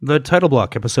The Title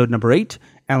Block, episode number 8,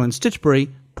 Alan Stitchbury,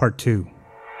 part 2.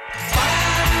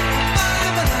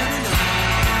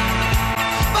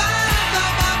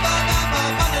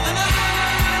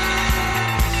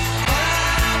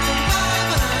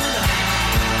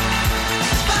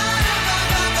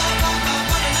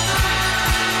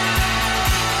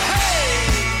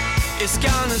 It's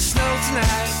gonna snow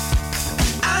tonight.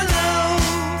 I know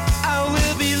I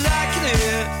will be liking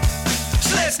it.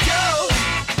 So let's go.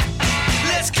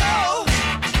 Let's go.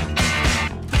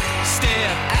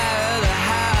 Step out of the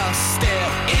house. Step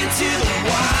into the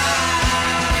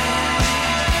wild.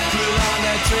 Put on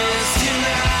that dress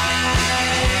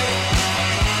tonight.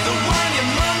 The one your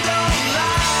mom don't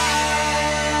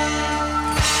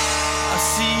like. I'll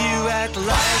see you at the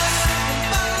lights.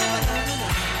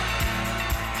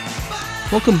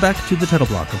 Welcome back to The Title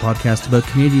Block, a podcast about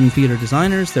Canadian theatre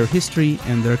designers, their history,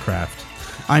 and their craft.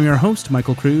 I'm your host,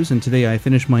 Michael Cruz, and today I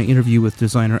finish my interview with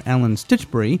designer Alan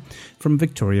Stitchbury from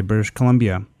Victoria, British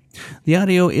Columbia. The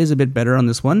audio is a bit better on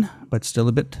this one, but still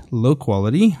a bit low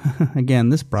quality. Again,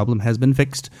 this problem has been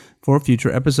fixed for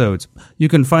future episodes. You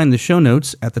can find the show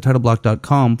notes at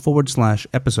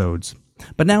thetitleBlock.com/episodes.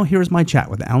 But now here is my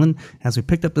chat with Alan as we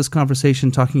picked up this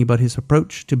conversation talking about his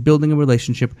approach to building a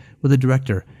relationship with a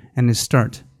director and his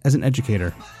start as an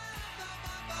educator.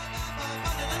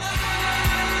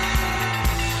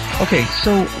 Okay,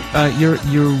 so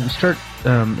you start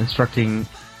instructing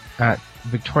at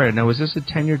Victoria. Now, was this a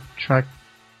tenure track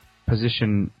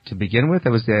position to begin with?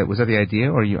 Was that the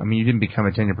idea, or you didn't become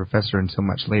a tenure professor until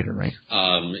much later, right?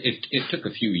 It took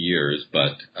a few years,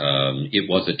 but it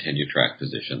was a tenure track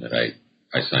position that I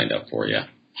signed up for. Yeah.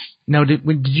 Now,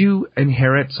 did you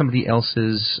inherit somebody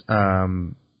else's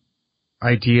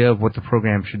idea of what the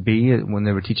program should be when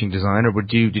they were teaching design, or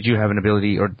did you have an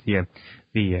ability or the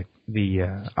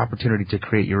opportunity to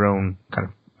create your own kind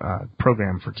of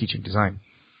program for teaching design?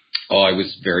 Oh, I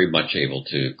was very much able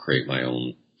to create my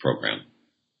own program.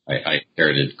 I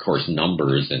inherited course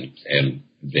numbers and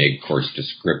vague course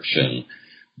description,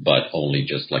 but only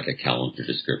just like a calendar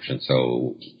description.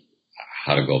 So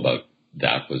how to go about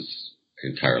that was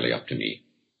entirely up to me.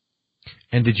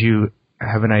 And did you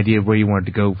have an idea of where you wanted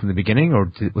to go from the beginning,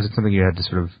 or was it something you had to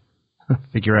sort of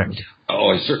figure out? Oh,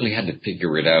 I certainly had to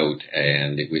figure it out,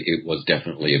 and it was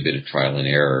definitely a bit of trial and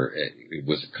error. It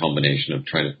was a combination of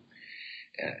trying to,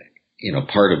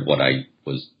 part of what I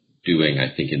was doing, I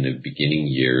think, in the beginning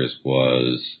years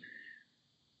was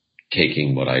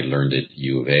taking what I learned at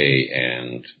U of A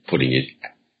and putting it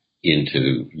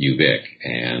into UVic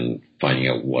and finding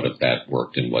out what of that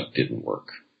worked and what didn't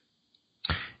work.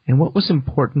 And what was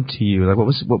important to you? Like,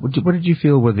 what did you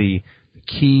feel were the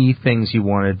key things you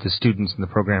wanted the students in the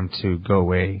program to go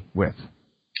away with?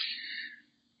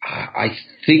 I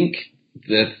think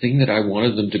the thing that I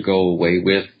wanted them to go away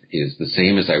with is the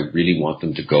same as I really want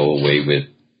them to go away with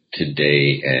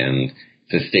today. And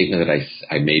the statement that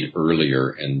I made earlier,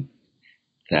 and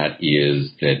that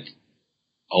is that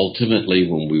ultimately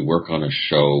when we work on a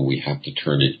show, we have to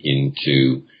turn it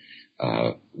into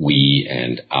we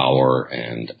and our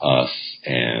and us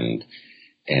and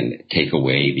take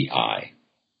away the I.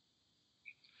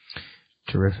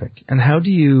 Terrific. And how do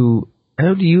you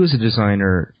as a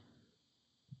designer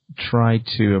try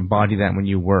to embody that when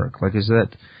you work? Like, is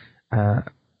that a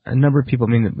number of people? I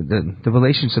mean, the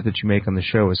relationship that you make on the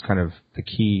show is kind of the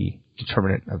key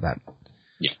determinant of that.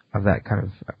 Yeah. Of that kind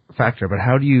of factor. But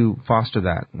how do you foster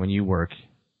that when you work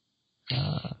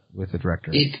with the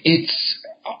director? It's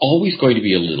always going to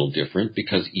be a little different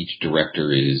because each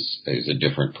director is a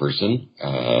different person,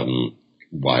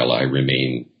 while I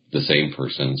remain the same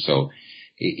person. So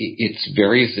it's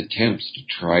various attempts to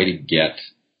try to get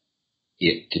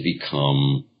it to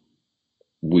become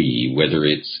we, whether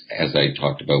it's, as I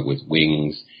talked about with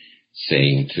Wings,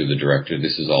 saying to the director,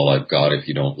 this is all I've got. If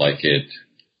you don't like it,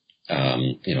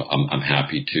 I'm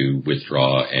happy to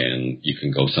withdraw and you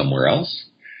can go somewhere else,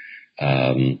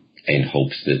 in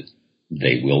hopes that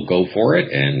they will go for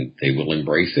it and they will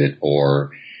embrace it,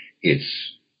 or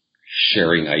it's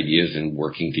sharing ideas and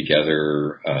working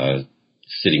together,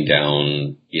 sitting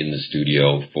down in the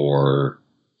studio for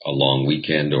a long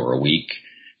weekend or a week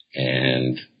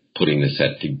and putting the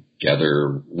set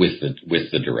together with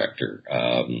the director,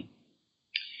 and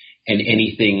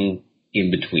anything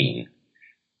in between.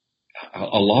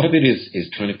 A lot of it is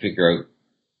trying to figure out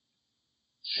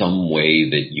some way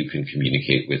that you can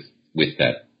communicate with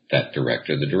that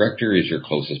director. The director is your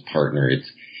closest partner.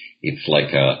 It's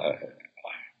like an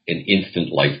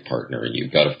instant life partner, and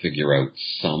you've got to figure out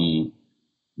some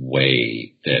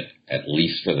way that at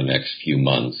least for the next few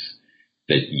months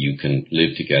that you can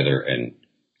live together and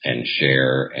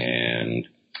share and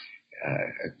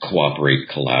cooperate,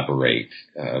 collaborate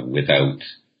without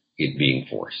it being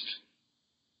forced.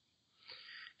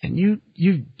 And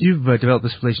you've developed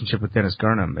this relationship with Dennis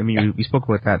Garnham. I mean, we spoke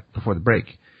about that before the break.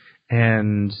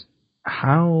 And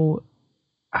how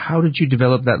did you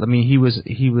develop that? I mean, he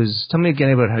was. Tell me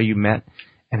again about how you met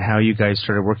and how you guys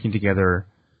started working together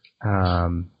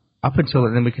up until,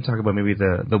 and then we can talk about maybe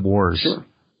the wars. Sure.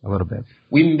 A little bit.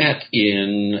 We met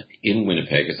in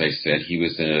Winnipeg, as I said. He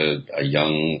was a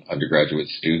young undergraduate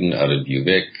student out of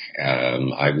UVic.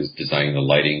 I was designing the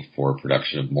lighting for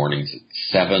production of Mornings at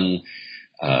 7.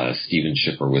 Stephen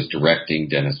Schipper was directing.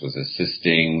 Dennis was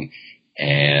assisting.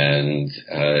 And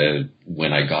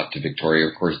when I got to Victoria,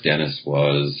 of course, Dennis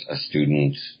was a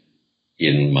student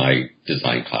in my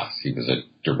design class. He was a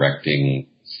directing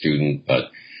student, but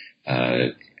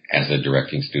as a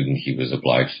directing student, he was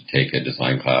obliged to take a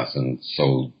design class, and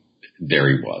so there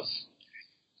he was.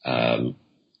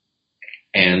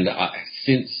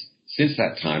 Since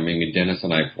that time, I mean, Dennis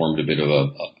and I formed a bit of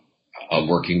a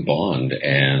working bond,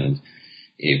 and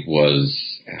it was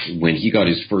when he got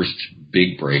his first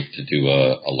big break to do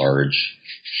a large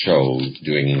show,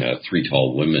 doing Three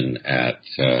Tall Women at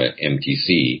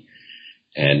MTC,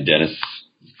 and Dennis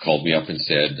called me up and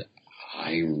said,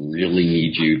 I really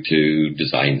need you to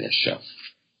design this show.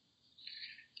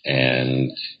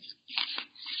 And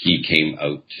he came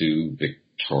out to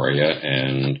Victoria,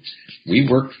 and we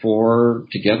worked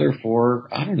together for,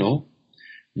 I don't know,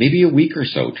 maybe a week or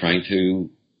so, trying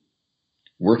to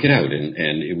work it out.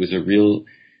 And it was a real,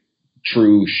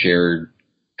 true shared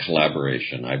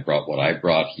collaboration. I brought what I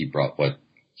brought, he brought what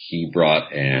he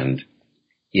brought, and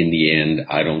in the end,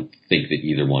 I don't think that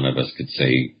either one of us could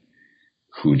say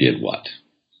who did what.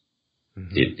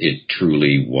 Mm-hmm. It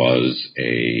truly was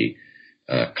a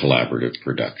collaborative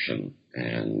production,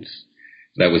 and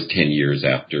that was 10 years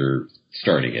after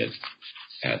starting it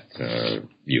at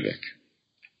UVic.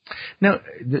 Now,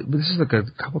 this is like a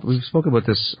couple. We've spoken about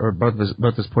this or about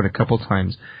this point a couple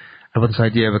times about this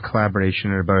idea of a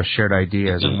collaboration and about a shared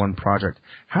ideas in one project.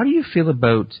 How do you feel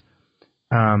about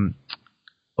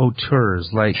auteurs,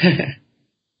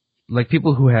 like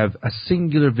people who have a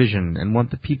singular vision and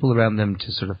want the people around them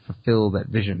to sort of fulfill that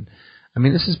vision? I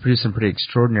mean, this has produced some pretty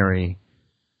extraordinary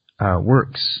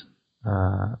works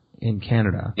in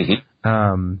Canada,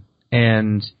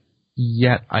 and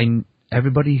yet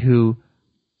everybody who,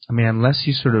 I mean, unless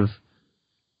you sort of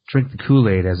drink the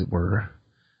Kool-Aid, as it were,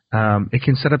 it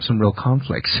can set up some real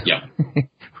conflicts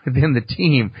within the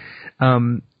team.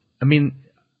 I mean,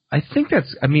 I think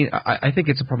it's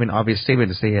probably an obvious statement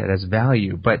to say it has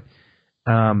value, but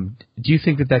do you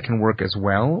think that can work as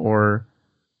well, or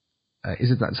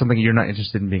is it not something you're not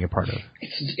interested in being a part of?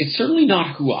 It's certainly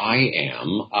not who I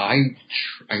am. I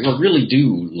really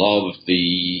do love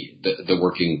the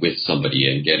working with somebody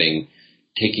and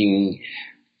taking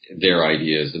their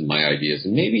ideas and my ideas,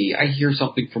 and maybe I hear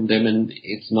something from them and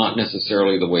it's not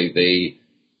necessarily the way they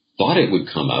thought it would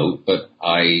come out, but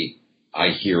I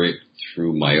hear it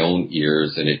through my own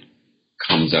ears and it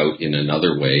comes out in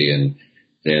another way, and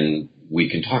then we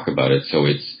can talk about it. So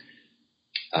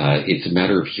it's a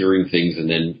matter of hearing things, and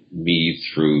then me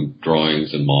through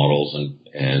drawings and models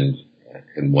and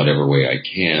in whatever way I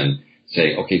can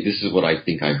say, okay, this is what I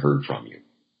think I heard from you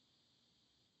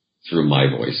through my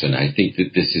voice, and I think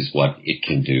that this is what it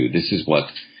can do. This is what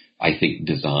I think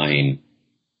design,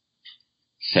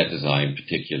 set design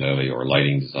particularly, or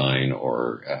lighting design,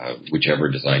 or whichever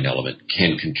design element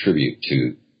can contribute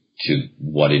to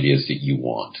what it is that you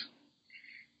want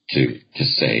to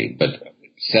say. But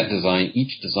set design,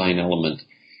 each design element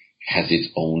has its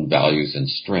own values and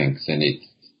strengths, and it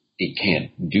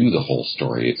can't do the whole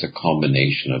story. It's a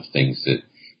combination of things that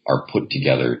are put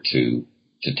together to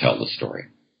tell the story.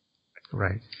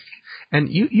 Right. And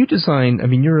you design, I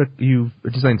mean, you've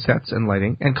designed sets and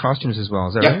lighting and costumes as well,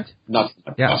 is that right?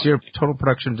 So you're a total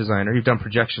production designer. You've done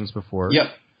projections before. Yep.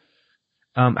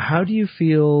 How do you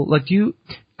feel, like,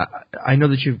 I know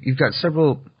that you've got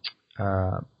several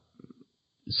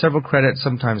credits,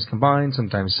 sometimes combined,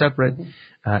 sometimes separate,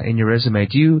 in your resume.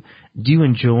 Do you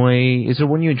enjoy, is there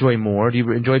one you enjoy more? Do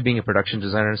you enjoy being a production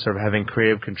designer and sort of having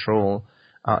creative control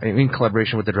in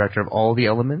collaboration with the director of all the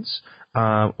elements?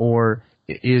 Or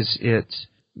is it,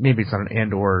 maybe it's not an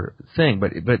and/or thing,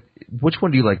 but which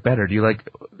one do you like better? Do you like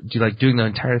doing the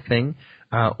entire thing,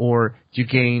 or do you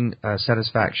gain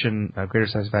greater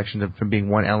satisfaction from being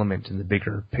one element in the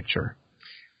bigger picture?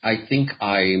 I think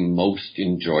I most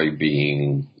enjoy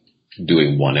doing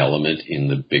one element in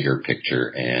the bigger picture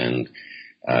and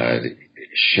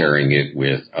sharing it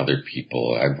with other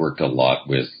people. I've worked a lot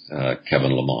with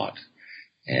Kevin Lamotte,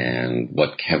 And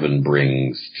what Kevin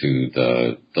brings to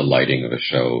the lighting of a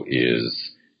show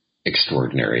is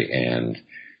extraordinary. And,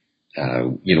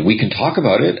 we can talk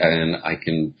about it, and I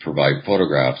can provide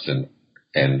photographs and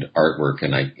artwork,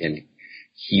 and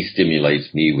he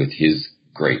stimulates me with his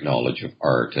great knowledge of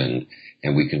art, and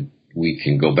we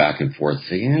can go back and forth,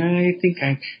 say, yeah, I think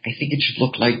it should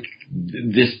look like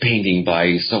this painting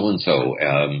by so and so,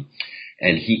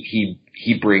 and he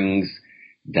brings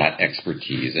that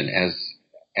expertise. And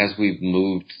as we've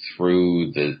moved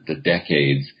through the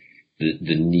decades,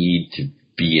 the need to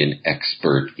be an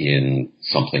expert in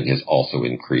something has also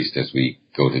increased as we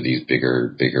go to these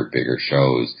bigger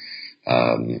shows.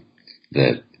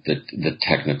 The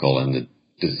technical and the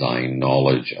design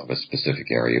knowledge of a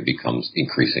specific area becomes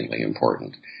increasingly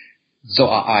important. So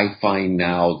I find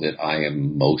now that I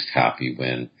am most happy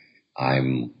when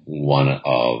I'm one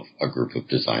of a group of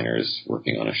designers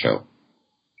working on a show.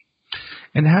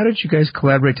 And how did you guys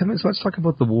collaborate? Let's talk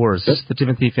about The Wars. This is the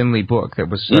Timothy Finley book that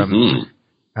was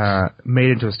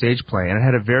made into a stage play, and it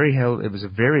had it was a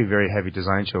very, very heavy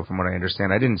design show from what I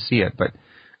understand. I didn't see it, but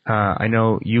I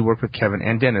know you worked with Kevin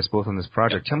and Dennis both on this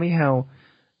project. Tell me how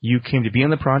you came to be on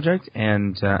the project,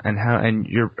 and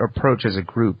your approach as a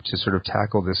group to sort of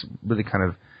tackle this really kind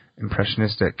of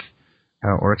impressionistic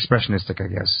or expressionistic, I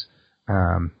guess,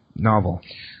 novel.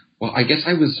 Well, I guess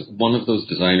I was one of those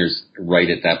designers right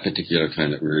at that particular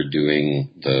time that we were doing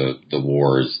the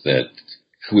Wars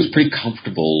who was pretty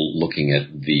comfortable looking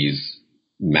at these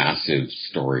massive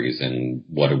stories and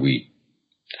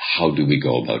how do we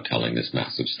go about telling this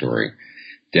massive story.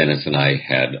 Dennis and I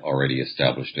had already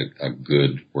established a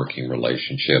good working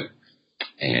relationship,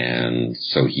 and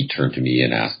so he turned to me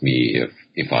and asked me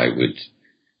if I would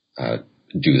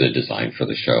do the design for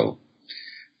the show.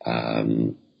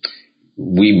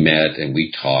 We met and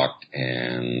we talked,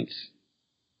 and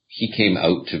he came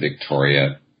out to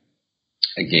Victoria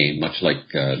again, much like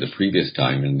the previous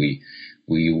time, and we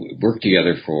worked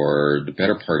together for the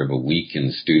better part of a week in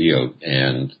the studio,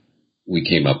 and we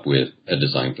came up with a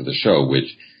design for the show,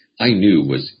 which I knew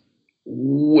was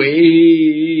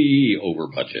way over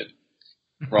budget.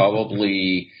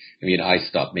 Probably, I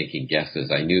stopped making guesses.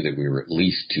 I knew that we were at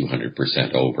least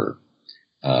 200% over.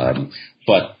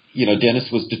 But, Dennis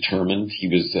was determined. He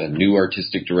was a new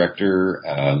artistic director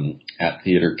at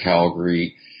Theatre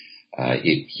Calgary.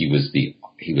 He was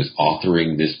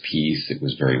authoring this piece. It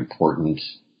was very important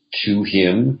to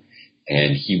him,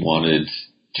 and he wanted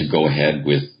to go ahead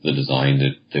with the design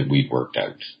that we'd worked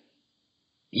out,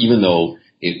 even though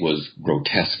it was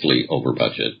grotesquely over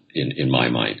budget in my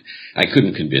mind. I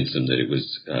couldn't convince him that it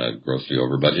was grossly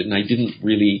over budget, and I didn't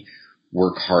really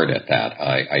work hard at that.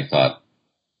 I thought,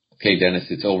 okay, Dennis,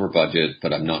 it's over budget,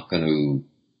 but I'm not going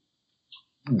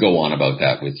to go on about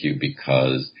that with you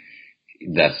because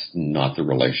that's not the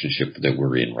relationship that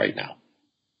we're in right now.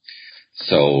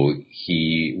 So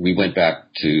we went back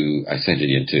I sent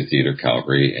it into Theatre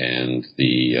Calgary, and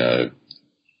the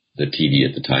TV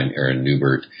at the time, Aaron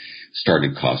Newbert,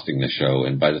 started costing the show.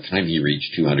 And by the time he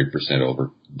reached 200% over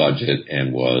budget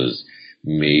and was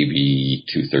maybe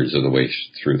 2/3 of the way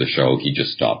through the show, he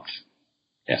just stopped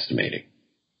estimating.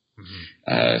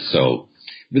 So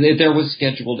there was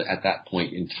scheduled at that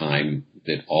point in time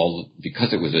that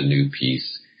because it was a new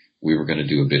piece, we were going to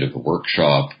do a bit of a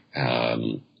workshop.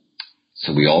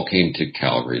 So we all came to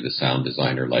Calgary, the sound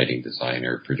designer, lighting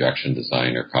designer, projection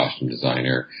designer, costume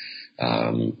designer,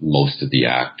 most of the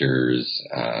actors,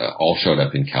 all showed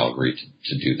up in Calgary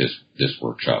to do this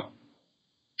workshop.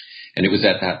 And it was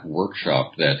at that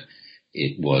workshop that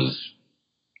it was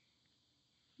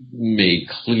made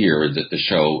clear that the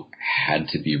show had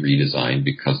to be redesigned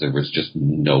because there was just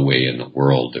no way in the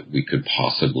world that we could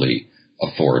possibly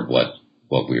afford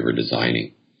what we were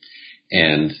designing.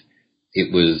 And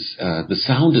it was the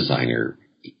sound designer,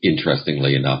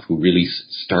 interestingly enough, who really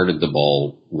started the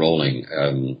ball rolling.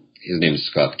 His name is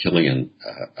Scott Killian,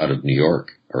 out of New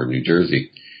York or New Jersey,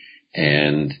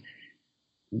 and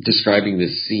describing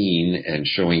this scene and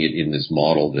showing it in this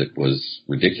model that was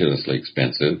ridiculously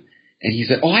expensive. And he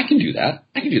said, "Oh, I can do that.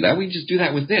 We can just do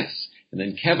that with this." And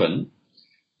then Kevin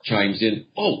chimes in,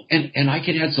 "Oh, and I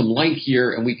can add some light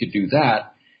here, and we could do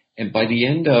that." And by the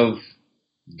end of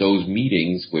those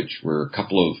meetings, which were a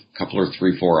couple or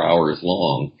 3-4 hours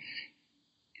long,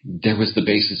 there was the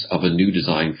basis of a new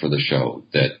design for the show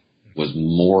that was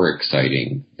more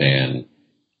exciting than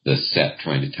the set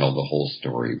trying to tell the whole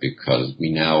story, because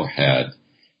we now had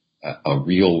a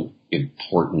real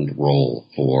important role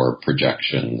for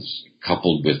projections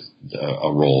coupled with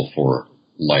a role for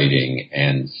lighting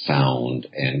and sound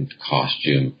and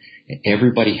costume.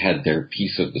 Everybody had their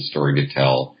piece of the story to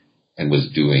tell and was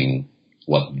doing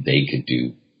what they could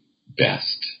do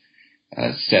best.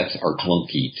 Sets are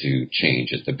clunky to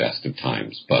change at the best of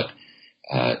times, but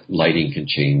lighting can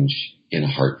change in a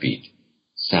heartbeat.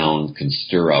 Sound can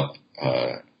stir up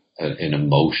an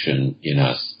emotion in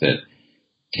us that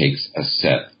takes a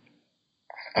set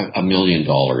 $1 million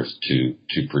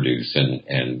to produce,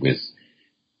 and with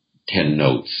 10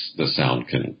 notes, the sound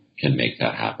can make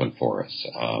that happen for us.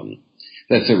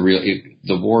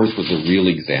 The Wars was a real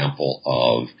example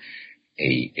of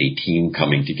a team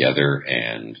coming together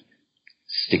and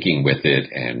sticking with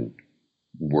it and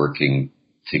working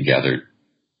together,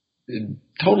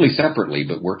 totally separately,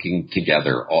 but working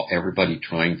together, everybody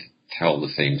trying to tell the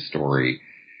same story,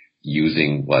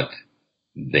 using what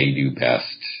they do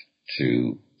best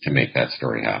to make that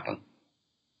story happen.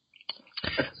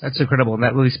 That's incredible, and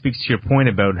that really speaks to your point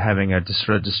about having a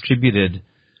sort of distributed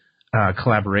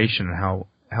collaboration, and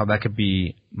how that could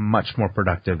be much more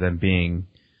productive than being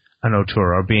an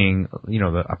auteur or being,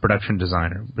 a production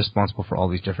designer responsible for all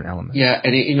these different elements. Yeah,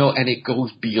 and it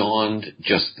goes beyond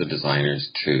just the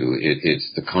designers too.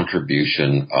 It's the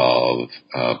contribution of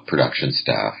production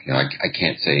staff. I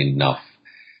can't say enough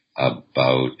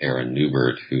about Aaron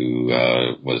Newbert, who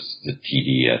was the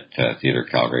TD at Theatre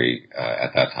Calgary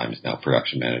at that time, is now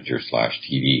production manager /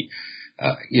 TV.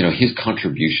 His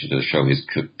contribution to the show, his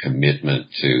commitment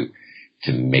to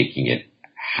making it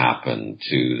happen,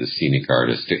 to the scenic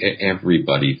artists, to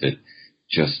everybody that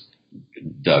just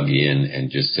dug in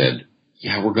and just said,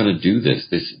 yeah, we're going to do this.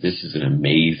 This is an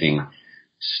amazing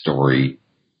story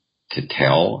to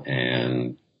tell,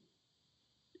 and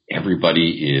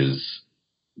everybody is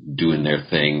doing their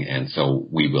thing, and so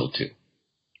we will too.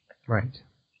 Right.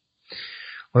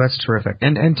 Well, that's terrific.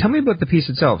 And tell me about the piece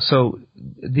itself. So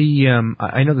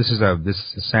I know this is a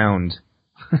sound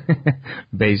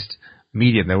based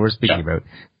medium that we're speaking about,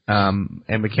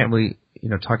 and we can't really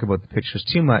talk about the pictures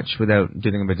too much without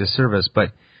doing them a disservice.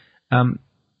 But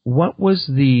what was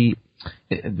the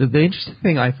interesting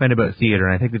thing I find about theater,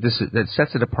 and I think that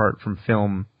sets it apart from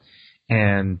film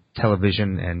and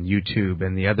television and YouTube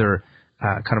and the other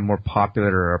kind of more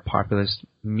popular or populist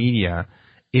media,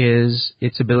 is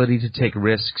its ability to take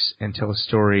risks and tell a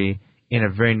story in a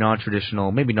very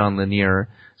non-traditional, maybe non-linear,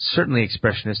 certainly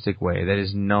expressionistic way that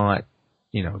is not,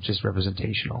 just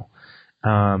representational.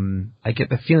 I get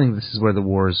the feeling this is where the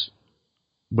Wars,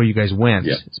 where you guys went,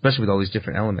 especially with all these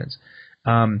different elements.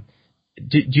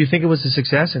 Do you think it was a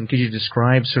success? And could you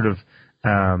describe sort of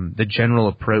the general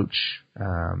approach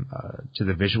to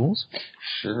the visuals?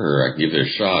 Sure, I can give it a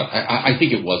shot. I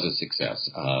think it was a success.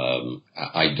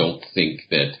 I don't think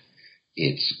that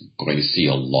it's going to see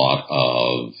a lot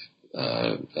of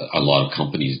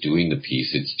companies doing the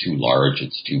piece. It's too large.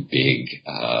 It's too big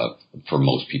for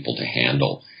most people to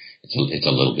handle. It's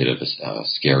a little bit of a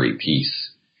scary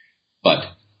piece,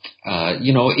 but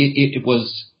it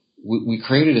was. We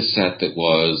created a set that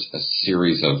was a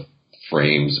series of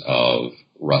frames of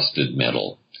rusted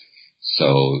metal.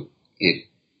 So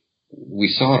we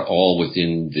saw it all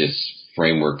within this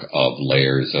framework of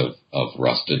layers of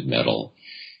rusted metal.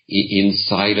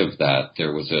 Inside of that,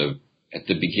 there was at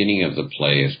the beginning of the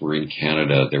play, as we're in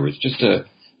Canada, there was just a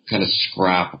kind of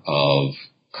scrap of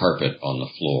carpet on the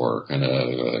floor, kind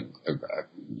of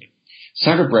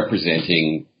sort of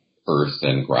representing earth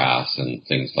and grass and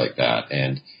things like that.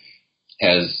 And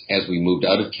as we moved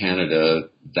out of Canada,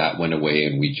 that went away,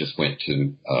 and we just went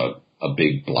to a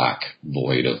big black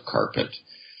void of carpet.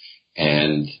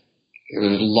 And there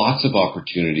was lots of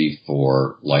opportunity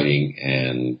for lighting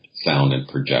and sound and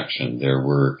projection. There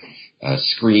were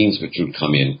screens which would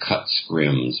come in, cut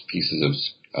scrims,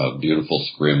 pieces of beautiful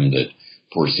scrim that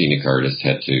poor scenic artists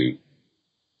had to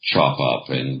chop up,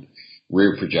 and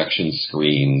rear projection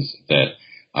screens that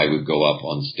I would go up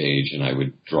on stage and I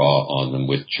would draw on them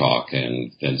with chalk,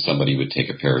 and then somebody would take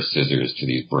a pair of scissors to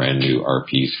these brand new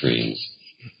RP screens.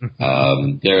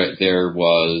 There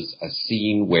was a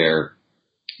scene where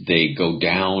they go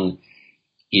down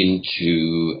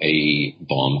into a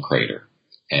bomb crater,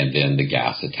 and then the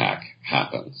gas attack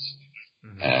happens.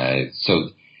 So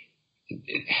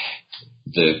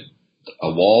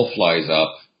a wall flies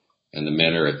up, and the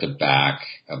men are at the back,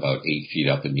 about 8 feet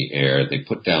up in the air. They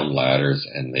put down ladders,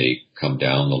 and they come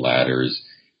down the ladders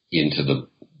into the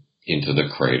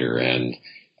crater. And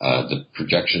the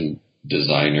projection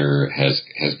designer has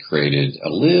created a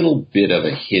little bit of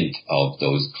a hint of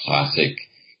those classic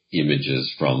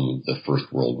images from the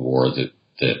First World War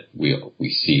that we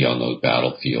see on those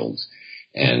battlefields.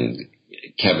 And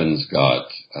Kevin's got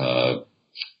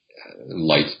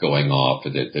lights going off.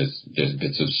 There's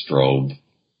bits of strobe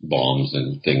bombs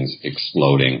and things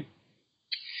exploding.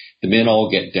 The men all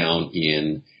get down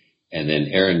in, And then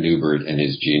Aaron Newbert and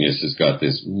his genius has got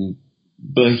this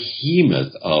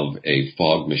behemoth of a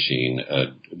fog machine,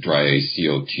 a dry ice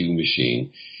CO2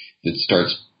 machine that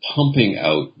starts pumping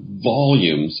out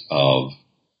volumes of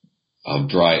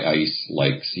dry ice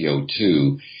like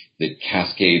CO2 that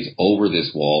cascades over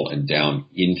this wall and down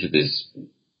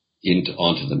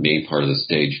onto the main part of the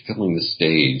stage, filling the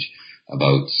stage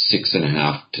about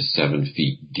 6.5 to 7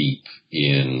 feet deep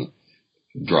in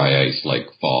dry ice like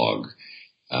fog.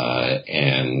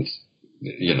 And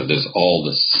there's all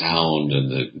the sound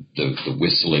and the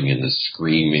whistling and the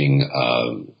screaming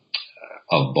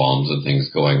of bombs and things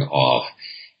going off.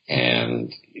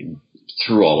 And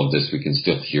through all of this, we can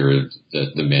still hear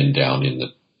the men down in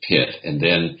the pit. And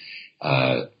then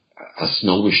a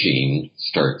snow machine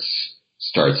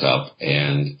starts up,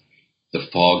 and the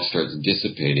fog starts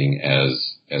dissipating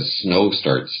as snow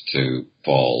starts to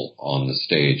fall on the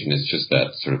stage. And it's just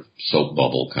that sort of soap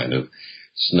bubble kind of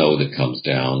snow that comes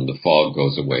down. The fog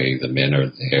goes away. The men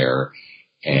are there.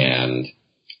 And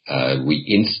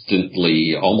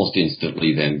we almost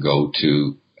instantly then go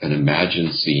to an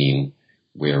imagined scene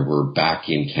where we're back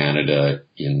in Canada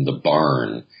in the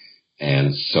barn.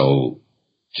 And so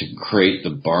to create the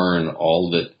barn,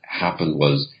 all that happened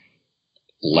was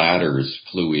ladders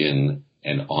flew in,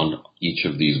 and on each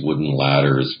of these wooden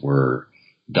ladders were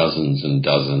dozens and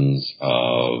dozens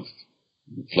of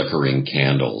flickering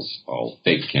candles, all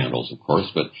fake candles, of course,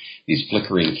 but these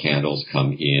flickering candles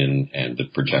come in and the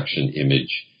projection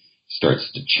image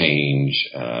starts to change.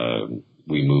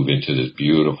 We move into this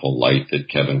beautiful light that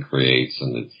Kevin creates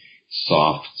and the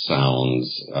soft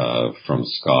sounds from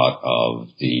Scott of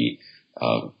the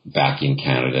back in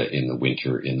Canada in the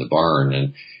winter in the barn.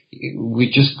 And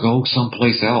we just go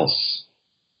someplace else.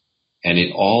 And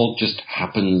it all just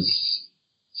happens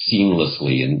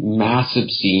seamlessly, and massive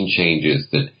scene changes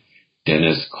that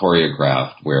Dennis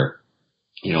choreographed where,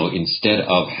 instead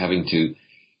of having to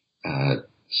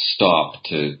stop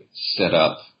to set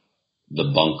up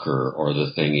the bunker or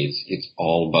the thing, it's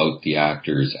all about the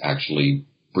actors actually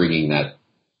bringing that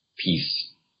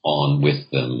piece on with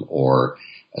them. Or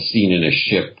a scene in a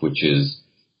ship, which is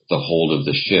the hold of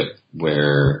the ship,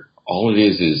 where all it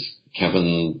is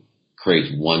Kevin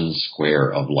creates one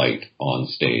square of light on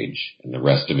stage, and the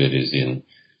rest of it is in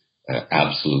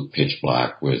absolute pitch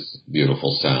black with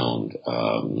beautiful sound.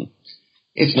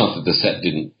 It's not that the set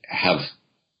didn't have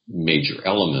major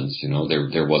elements.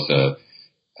 There was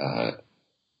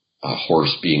a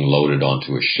horse being loaded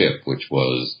onto a ship, which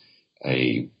was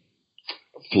a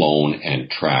flown and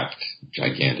tracked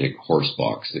gigantic horse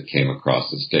box that came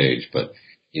across the stage. But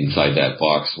inside that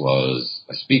box was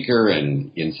a speaker,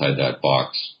 and inside that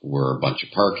box were a bunch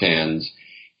of par cans,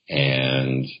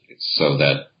 and so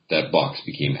that box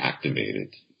became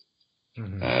activated.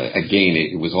 Mm-hmm. Again,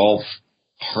 it was all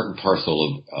part and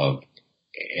parcel of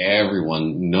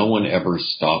everyone, no one ever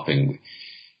stopping,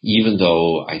 even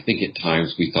though I think at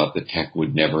times we thought the tech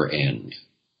would never end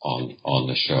on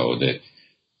the show. That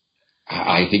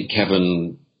I think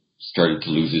Kevin started to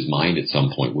lose his mind at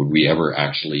some point. Would we ever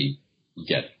actually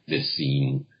get this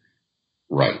scene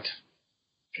right?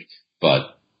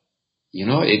 But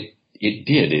it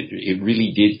did. It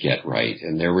really did get right,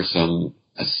 and there were some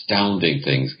astounding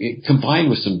things combined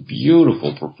with some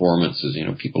beautiful performances.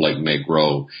 People like Meg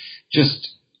Rowe, just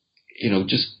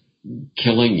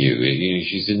killing you.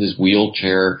 She's in this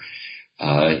wheelchair,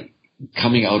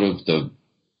 coming out of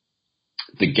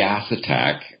the gas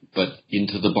attack, but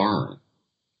into the barn,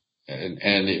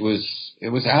 and it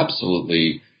was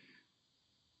absolutely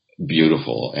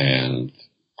beautiful and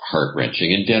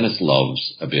heart-wrenching. And Dennis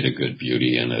loves a bit of good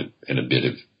beauty and a bit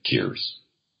of tears.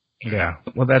 Yeah,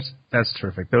 well, that's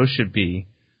terrific. Those should be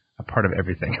a part of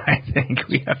everything. I think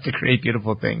we have to create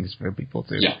beautiful things for people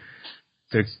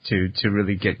to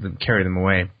really carry them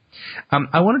away.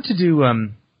 I want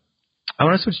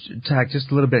to switch tack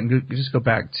just a little bit and just go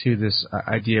back to this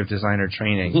idea of designer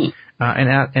training,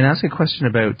 and ask a question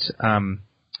about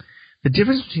the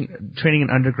difference between training an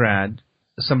undergrad,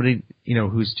 somebody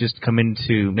who's just come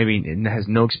into maybe has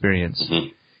no experience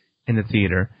in the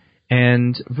theater,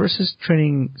 and versus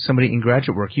training somebody in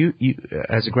graduate work. You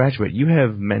as a graduate, you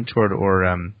have mentored or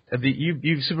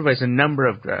you've supervised a number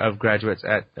of graduates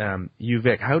at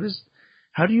UVic. How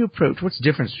do you approach? What's the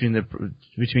difference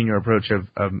between your approach of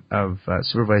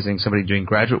supervising somebody doing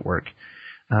graduate work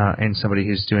and somebody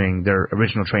who's doing their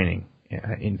original training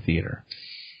in theater?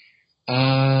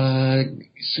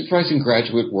 Supervising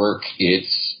graduate work,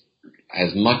 it's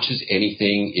as much as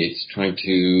anything, it's trying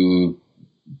to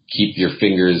keep your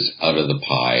fingers out of the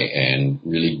pie and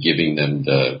really giving them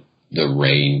the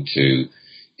rein to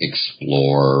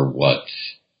explore what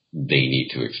they need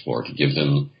to explore, to give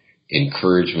them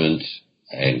encouragement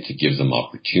and to give them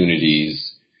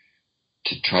opportunities,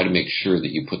 to try to make sure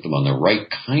that you put them on the right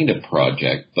kind of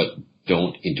project, but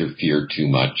don't interfere too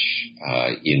much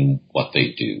in what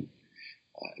they do.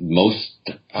 Most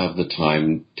of the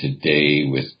time today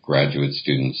with graduate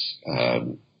students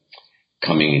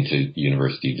coming into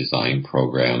university design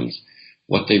programs,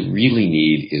 what they really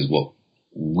need is what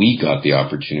we got the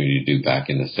opportunity to do back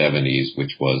in the 70s,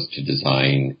 which was to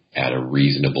design at a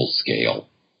reasonable scale.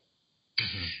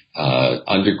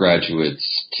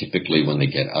 Undergraduates, typically when they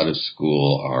get out of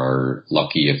school, are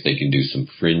lucky if they can do some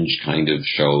fringe kind of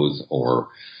shows or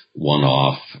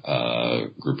one-off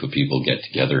group of people get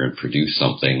together and produce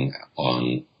something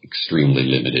on extremely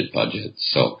limited budgets.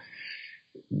 So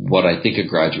what I think a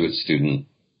graduate student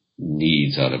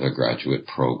needs out of a graduate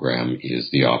program is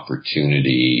the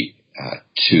opportunity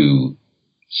to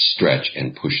stretch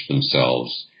and push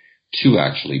themselves to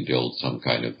actually build some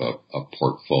kind of a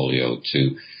portfolio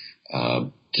to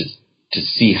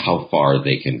see how far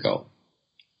they can go.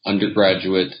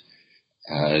 Undergraduate,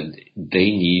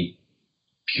 they need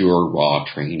pure raw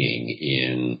training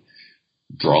in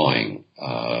drawing,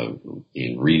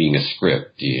 in reading a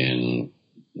script, in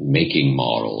making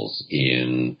models,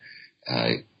 in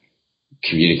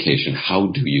communication. How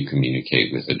do you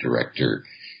communicate with a director?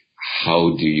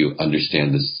 How do you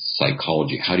understand the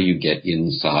psychology? How do you get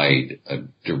inside a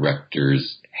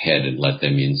director's head and let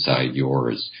them inside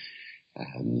yours?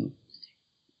 And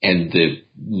the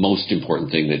most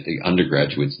important thing that the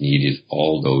undergraduates need is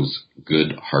all those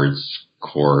good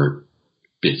hardcore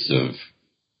bits of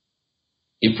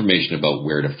information about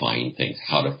where to find things,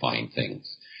 how to find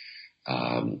things,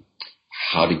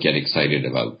 how to get excited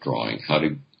about drawing, how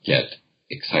to get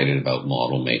excited about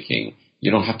model making.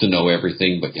 You don't have to know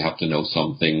everything, but you have to know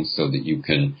some things so that you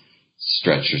can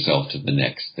stretch yourself to the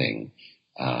next thing.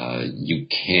 You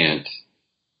can't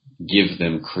give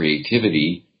them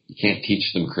creativity. You can't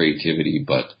teach them creativity,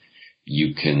 but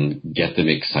you can get them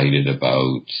excited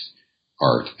about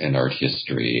art and art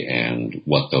history and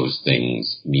what those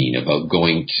things mean, about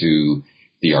going to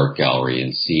the art gallery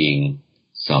and seeing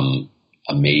some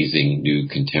amazing new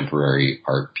contemporary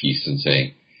art piece and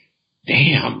saying,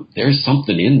 damn, there's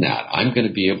something in that. I'm going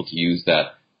to be able to use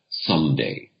that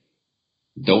someday.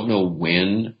 Don't know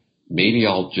when. Maybe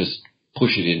I'll just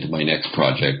push it into my next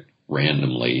project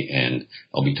randomly and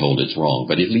I'll be told it's wrong.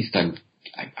 But at least I'm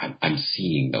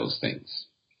seeing those things.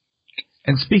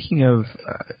 And speaking of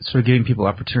sort of giving people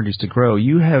opportunities to grow,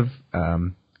 you have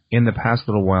in the past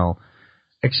little while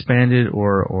expanded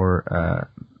or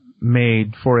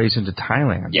made forays into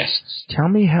Thailand. Yes. Tell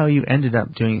me how you ended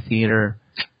up doing theater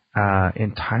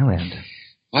in Thailand.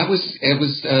 It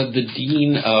was the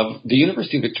dean of the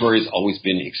University of Victoria has always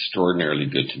been extraordinarily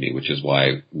good to me, which is why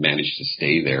I managed to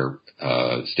stay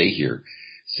here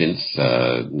since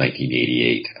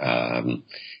 1988.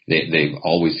 They've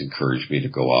always encouraged me to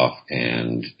go off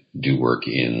and do work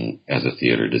as a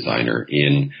theater designer.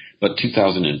 But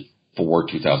 2004,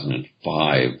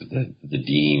 2005, the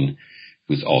dean,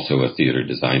 who's also a theater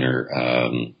designer,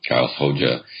 Giles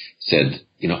Hoja, said,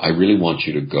 I really want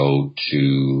you to go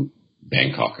to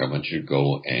Bangkok. I want you to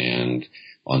go and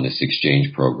on this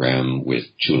exchange program with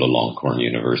Chulalongkorn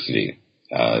University.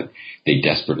 They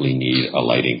desperately need a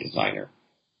lighting designer.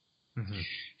 Mm-hmm.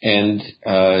 And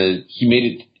he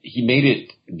made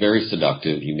it very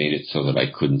seductive. He made it so that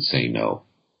I couldn't say no.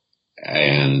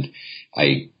 And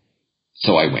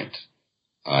so I went.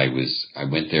 I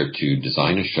went there to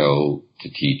design a show, to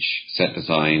teach set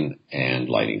design and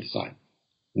lighting design.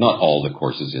 Not all the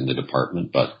courses in the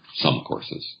department, but some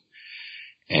courses.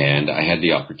 And I had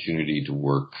the opportunity to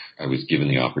work, I was given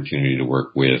the opportunity to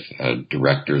work with a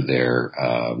director there,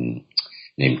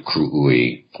 named Kru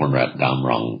Ui, Pornrat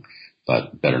Damrang,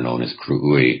 but better known as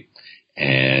Kru Ui.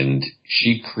 And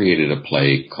she created a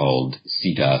play called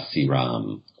Sita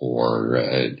Siram, or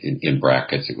in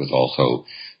brackets, it was also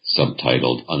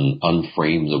subtitled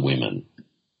Unframe the Women.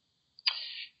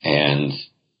 And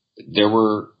there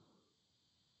were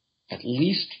at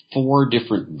least 4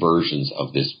 different versions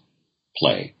of this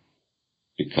play,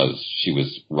 because she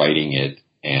was writing it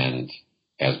and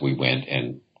as we went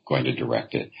and going to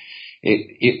direct it.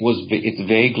 It's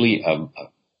vaguely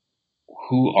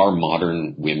who are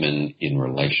modern women in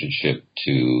relationship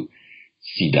to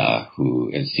Sita,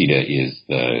 and Sita is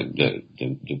the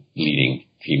leading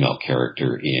female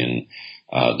character in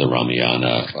the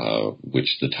Ramayana,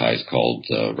 which the Thais called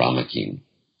Ramakin,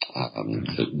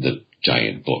 the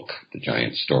giant book, the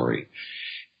giant story.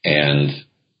 And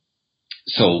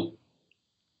so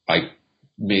I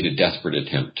made a desperate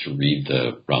attempt to read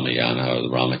the Ramayana or the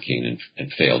Ramakien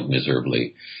and failed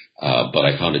miserably. But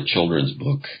I found a children's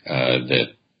book that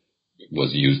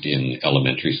was used in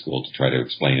elementary school to try to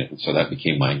explain it, and so that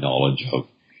became my knowledge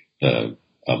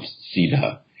of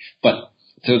Sita. But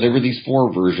so there were these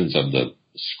 4 versions of the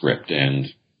script, and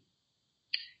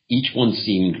each one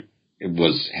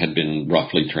had been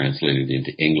roughly translated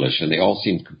into English, and they all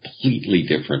seemed completely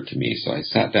different to me. So I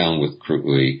sat down with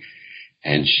Kru'ui,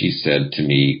 and she said to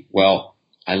me, "Well,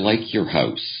 I like your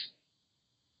house."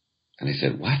 And I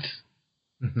said, "What?"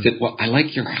 I said, "Well, I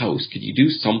like your house. Could you do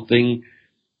something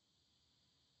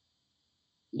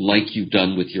like you've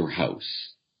done with your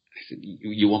house?" I said,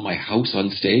 "You want my house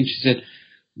on stage?" She said,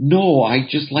 "No, I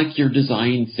just like your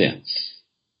design sense."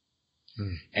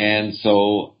 And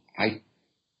so I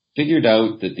figured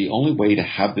out that the only way to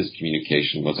have this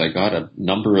communication was I got a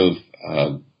number of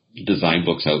design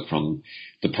books out from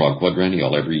the Prague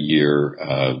Quadrennial every year.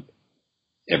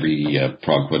 Every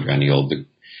Prague Quadrennial,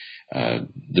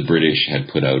 the British had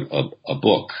put out a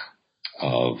book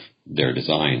of their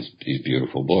designs, these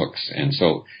beautiful books. And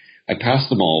so I passed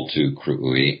them all to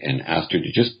Kru'ui and asked her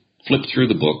to just flip through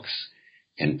the books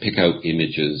and pick out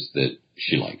images that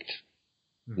she liked.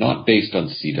 Not based on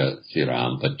Sita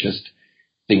Siram, but just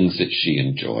things that she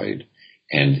enjoyed.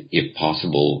 And if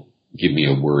possible, give me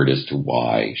a word as to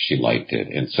why she liked it.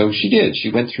 And so she did. She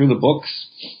went through the books,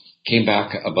 came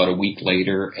back about a week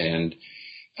later, and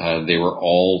they were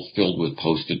all filled with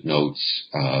Post-it notes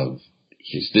of,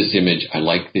 here's this image, I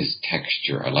like this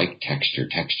texture, I like texture,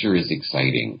 texture is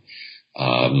exciting.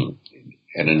 And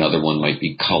another one might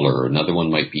be color, another one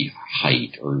might be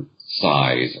height or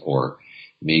size, or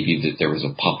maybe that there was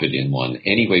a puppet in one.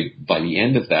 Anyway, by the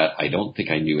end of that, I don't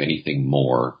think I knew anything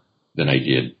more than I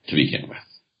did to begin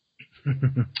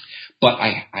with. But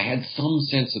I had some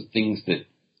sense of things that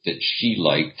she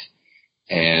liked,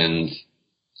 and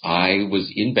I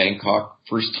was in Bangkok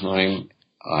first time.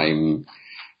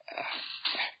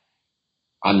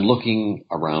 I'm looking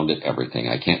around at everything.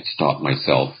 I can't stop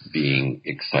myself being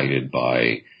excited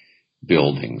by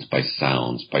buildings, by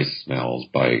sounds, by smells,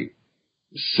 by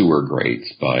sewer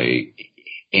grates, by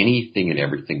anything and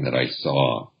everything that I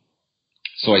saw.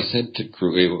 So I said to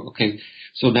Kru'ui, okay,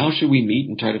 so now should we meet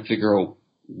and try to figure out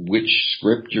which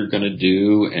script you're going to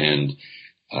do and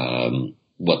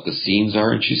what the scenes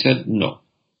are? And she said, no.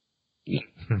 I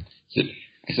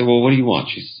said, well, what do you want?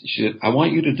 She said, I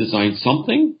want you to design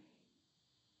something.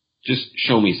 Just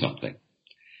show me something.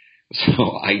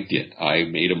 So I did. I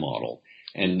made a model.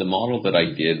 And the model that I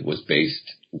did was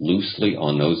based loosely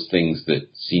on those things that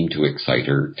seemed to excite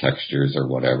her, textures or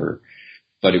whatever.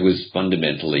 But it was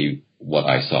fundamentally what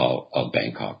I saw of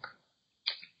Bangkok.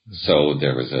 So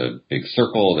there was a big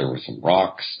circle, there were some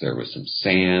rocks, there was some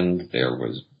sand, there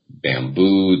was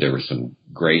bamboo, there were some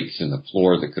grates in the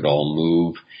floor that could all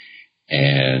move.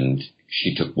 And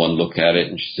she took one look at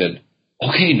it and she said,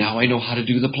 okay, now I know how to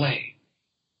do the play.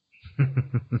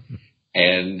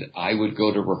 And I would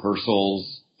go to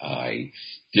rehearsals. I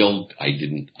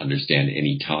didn't understand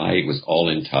any Thai. It was all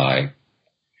in Thai.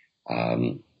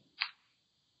 And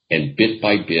bit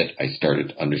by bit, I started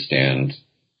to understand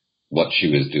what she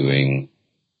was doing.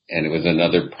 And it was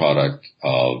another product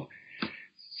of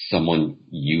someone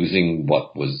using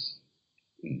what was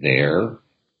there,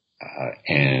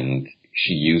 and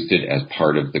she used it as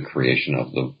part of the creation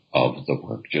of the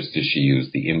work, just as she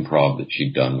used the improv that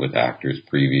she'd done with actors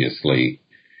previously.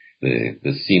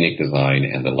 The scenic design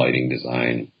and the lighting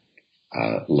design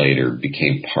later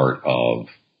became part of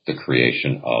the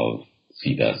creation of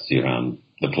Sita Siram,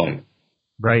 the play.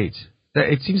 Right.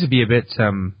 It seems to be a bit,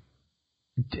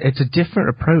 it's a different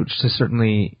approach to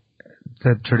certainly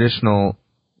the traditional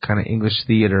kind of English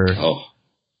theater. Oh.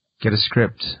 Get a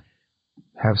script,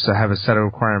 have a set of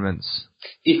requirements.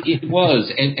 It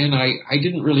was, and I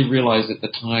didn't really realize at the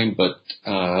time, but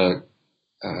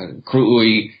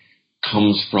Kru'ui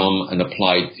comes from an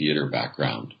applied theater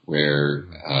background where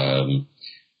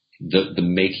the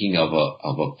making of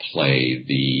a play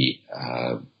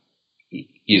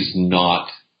is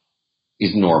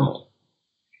normal.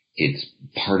 It's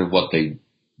part of what they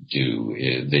do.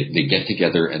 They get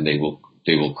together and they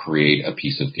will create a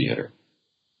piece of theater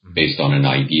based on an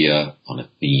idea, on a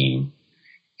theme,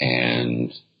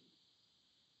 and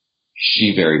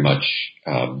she very much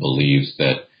believes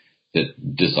that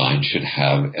design should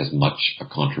have as much a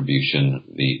contribution,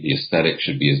 the aesthetic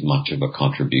should be as much of a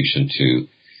contribution to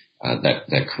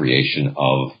that creation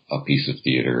of a piece of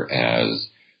theater as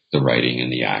the writing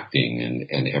and the acting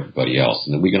and everybody else,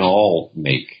 and that we can all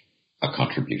make a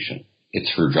contribution.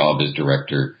 It's her job as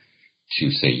director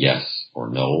to say yes or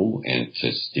no and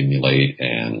to stimulate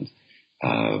and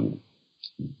guide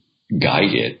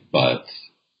it, but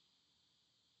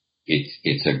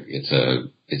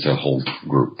it's a whole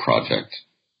group project.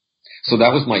 So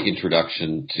that was my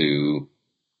introduction to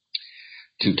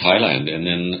Thailand. And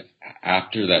then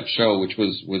after that show, which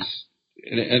was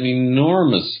an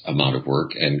enormous amount of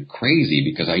work and crazy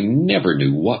because I never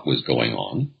knew what was going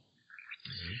on.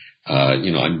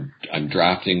 I'm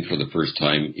drafting for the first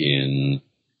time in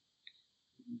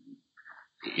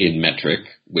metric,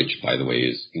 which by the way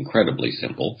is incredibly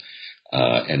simple,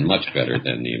 and much better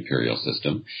than the imperial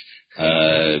system.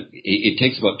 It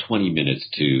takes about 20 minutes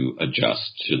to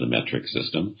adjust to the metric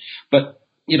system, but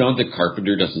the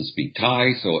carpenter doesn't speak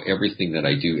Thai, so everything that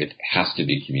I do, it has to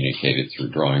be communicated through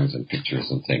drawings and pictures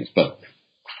and things. But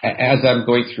as I'm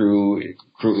going through,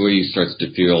 Krui starts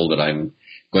to feel that I'm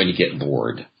going to get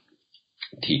bored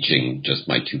teaching just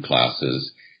my 2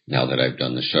 classes now that I've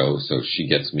done the show. So she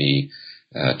gets me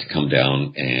to come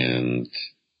down and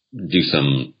do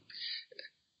some,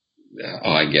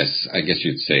 I guess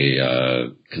you'd say,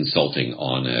 consulting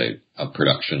on a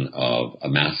production of a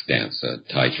mask dance, a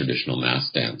Thai traditional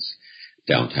mask dance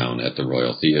downtown at the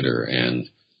Royal Theatre. And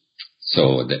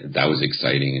so that was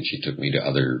exciting. And she took me to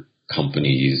other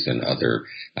companies and I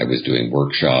was doing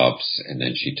workshops, and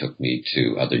then she took me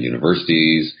to other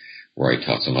universities where I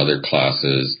taught some other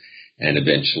classes. And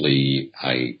eventually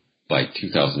by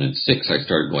 2006, I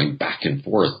started going back and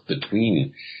forth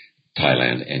between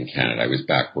Thailand and Canada. I was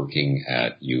back working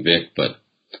at UVic, but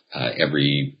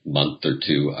every month or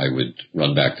 2, I would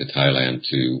run back to Thailand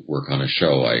to work on a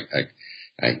show. I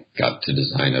got to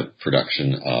design a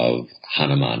production of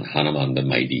Hanuman the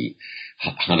Mighty.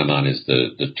 Hanuman is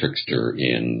the trickster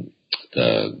in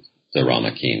the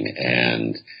Rama King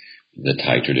and the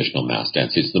Thai traditional mask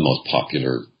dance. It's the most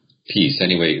popular piece.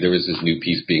 Anyway, there was this new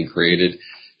piece being created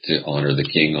to honor the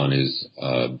king on his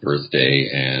birthday,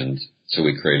 and so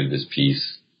we created this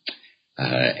piece,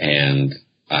 and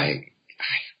I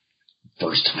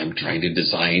first time trying to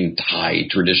design Thai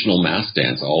traditional mask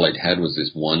dance. All I'd had was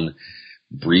this one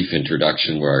brief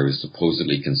introduction where I was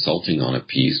supposedly consulting on a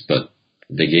piece, but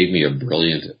they gave me a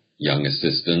brilliant young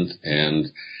assistant, and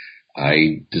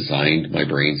I designed my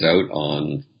brains out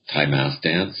on Thai mask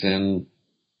dance, and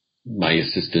my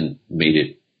assistant made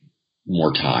it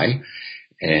more Thai,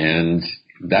 and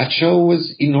that show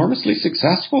was enormously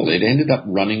successful. It ended up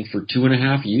running for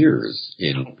 2.5 years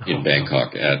in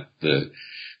Bangkok at the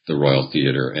Royal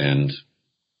Theatre. And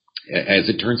as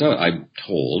it turns out, I'm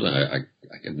told, I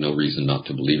have no reason not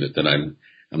to believe it, that I'm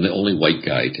the only white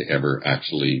guy to ever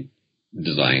actually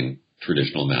design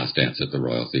traditional mask dance at the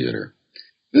Royal Theatre.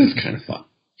 It was kind of fun.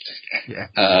 Yeah.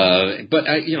 But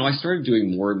I started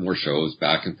doing more and more shows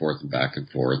back and forth,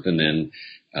 and then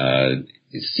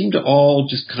it seemed to all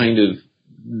just kind of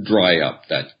dry up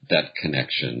that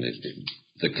connection.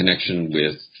 The connection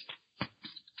with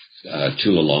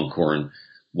Chulalongkorn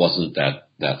wasn't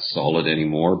that solid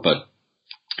anymore. But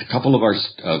a couple of our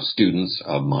students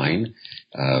of mine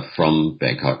from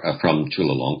Bangkok, from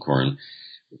Chulalongkorn,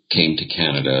 came to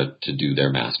Canada to do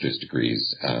their master's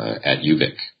degrees at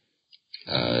UVic.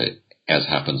 As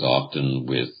happens often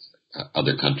with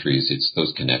other countries, it's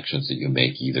those connections that you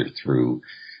make either through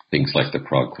things like the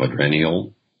Prague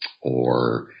Quadrennial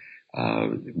or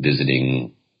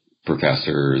visiting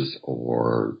professors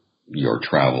or your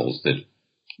travels that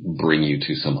bring you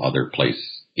to some other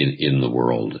place in the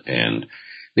world. And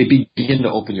they begin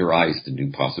to open your eyes to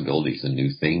new possibilities and new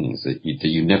things that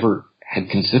you never had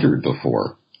considered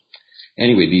before.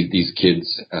 Anyway, these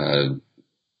kids,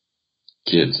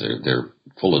 they're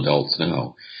full adults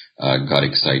now, got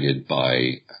excited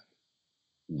by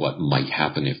what might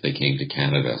happen if they came to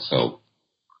Canada. So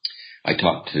I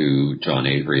talked to John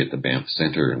Avery at the Banff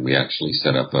Centre, and we actually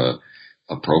set up a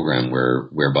program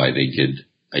whereby they did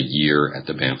a year at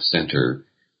the Banff Centre,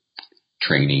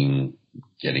 training,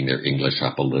 getting their English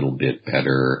up a little bit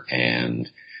better, and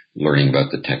learning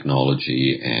about the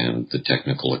technology and the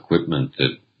technical equipment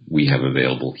that we have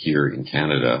available here in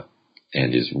Canada,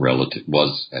 and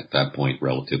was at that point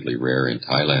relatively rare in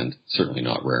Thailand, certainly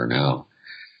not rare now.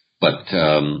 But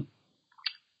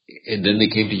and then they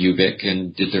came to UVic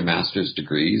and did their master's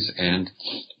degrees, and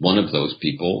one of those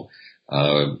people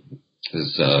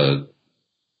is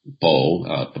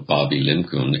Bobby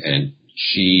Limkun, and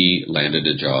she landed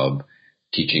a job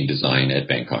teaching design at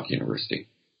Bangkok University.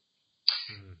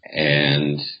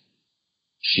 And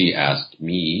she asked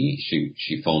me,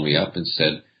 she phoned me up and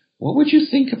said, what would you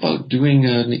think about doing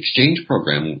an exchange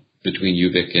program between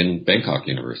UVic and Bangkok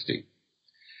University?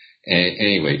 And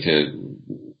anyway, to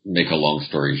make a long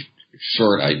story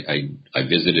short, I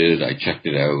visited, I checked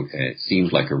it out, and it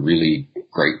seemed like a really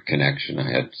great connection. I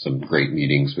had some great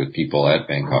meetings with people at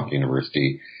Bangkok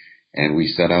University, and we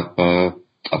set up a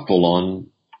full-on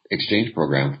exchange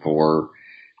program for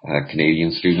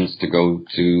Canadian students to go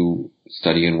to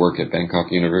study and work at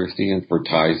Bangkok University, and for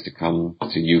Thais to come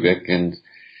to UVic and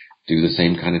do the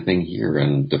same kind of thing here.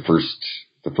 And the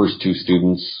first two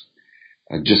students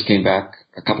just came back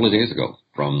a couple of days ago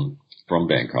from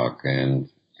Bangkok, and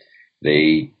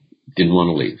they didn't want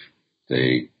to leave.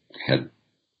 They had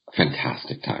a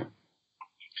fantastic time.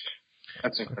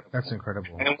 That's incredible. That's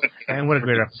incredible. And what a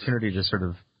great opportunity to sort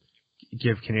of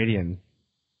give Canadian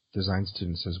design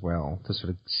students as well to sort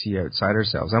of see outside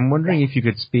ourselves. I'm wondering if you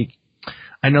could speak.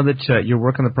 I know that your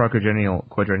work on the Prague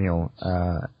Quadrennial,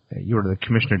 you were the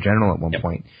Commissioner General at one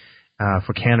point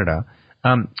for Canada.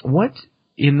 What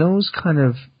in those kind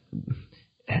of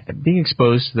being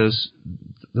exposed to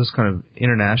those kind of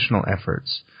international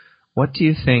efforts, what do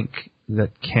you think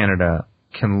that Canada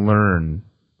can learn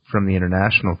from the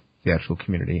international theatrical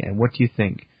community, and what do you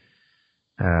think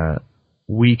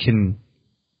we can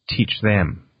teach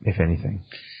them, if anything?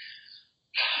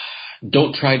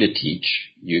 Don't try to teach.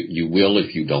 You will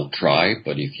if you don't try,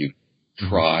 but if you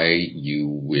try, you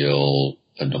will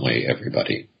annoy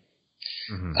everybody.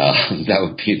 Mm-hmm. That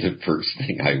would be the first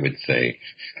thing I would say.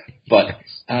 But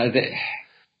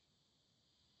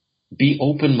be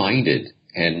open-minded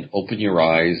and open your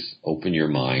eyes, open your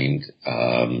mind.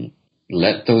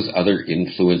 Let those other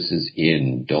influences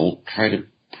in. Don't try to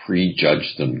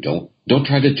prejudge them. Don't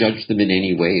try to judge them in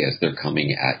any way as they're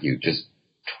coming at you. Just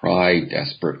try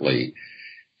desperately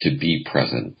to be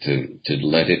present, to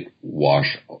let it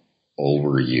wash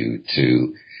over you,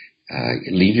 to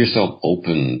leave yourself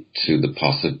open to the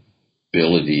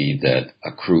possibility that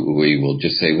a crew will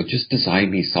just say, well, just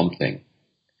design me something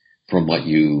from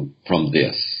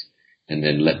this, and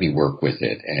then let me work with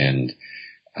it. And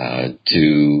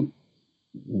to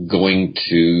going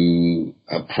to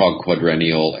a Prague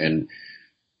Quadrennial, and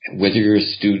whether you're a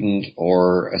student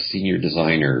or a senior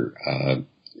designer,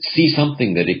 see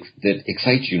something that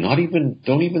excites you.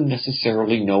 Don't even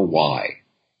necessarily know why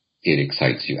it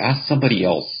excites you. Ask somebody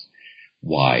else,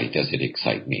 why does it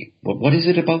excite me? What is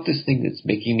it about this thing that's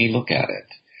making me look at it?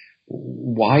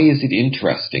 Why is it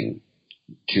interesting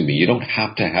to me? You don't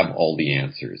have to have all the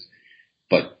answers,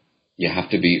 but you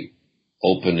have to be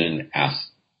open and ask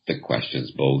the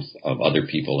questions, both of other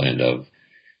people and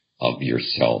of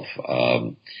yourself.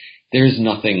 There's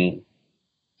nothing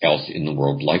else in the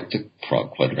world like the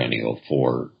Prague Quadrennial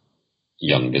for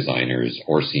young designers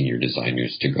or senior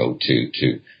designers to go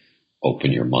to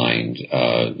open your mind.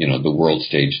 The world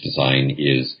stage design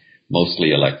is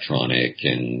mostly electronic,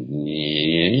 and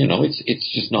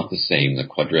it's just not the same. The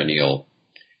Quadrennial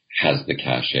has the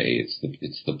cachet.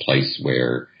 It's the place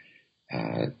where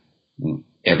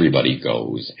everybody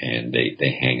goes and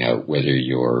they hang out, whether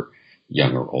you're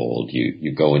young or old.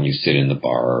 You go and you sit in the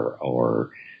bar,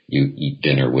 or you eat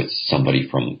dinner with somebody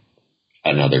from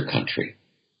another country.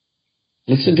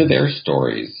 Listen to their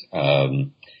stories.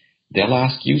 They'll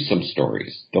ask you some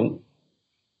stories. Don't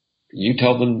you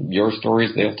tell them your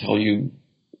stories, they'll tell you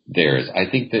theirs. I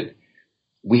think that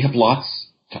we have lots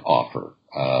to offer.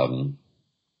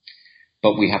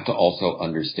 But we have to also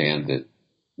understand that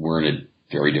we're in a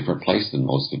very different place than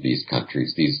most of these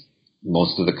countries.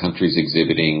 Most of the countries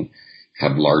exhibiting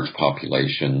have large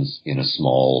populations in a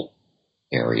small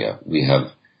area. We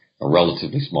have a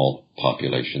relatively small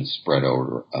population spread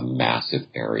over a massive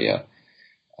area.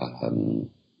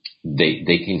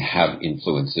 They can have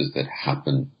influences that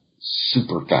happen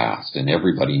super fast, and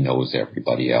everybody knows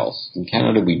everybody else. In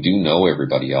Canada, we do know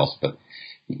everybody else, but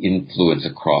the influence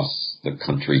across the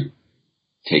country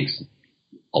takes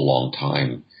a long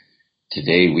time.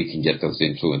 Today, we can get those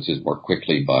influences more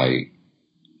quickly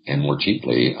and more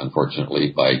cheaply,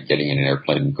 unfortunately, by getting in an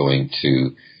airplane going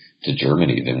to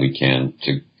Germany than we can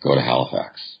to go to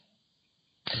Halifax.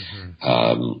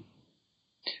 Mm-hmm.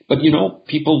 But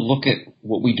people look at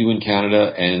what we do in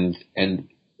Canada and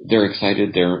they're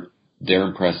excited, they're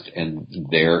impressed, and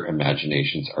their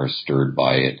imaginations are stirred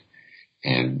by it.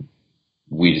 And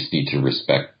we just need to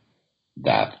respect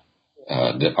that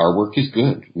our work is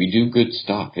good. We do good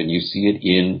stuff, and you see it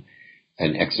in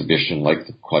an exhibition like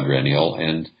the Quadrennial.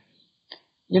 And,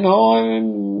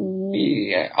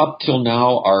 up till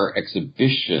now, our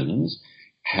exhibitions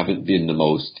haven't been the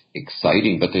most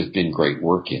exciting, but there's been great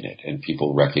work in it, and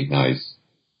people recognize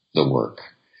the work.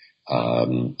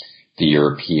 The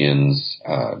Europeans,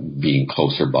 being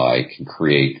closer by, can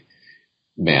create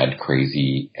mad,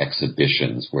 crazy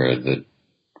exhibitions where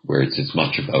it's as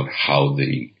much about how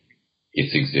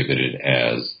it's exhibited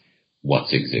as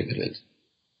what's exhibited.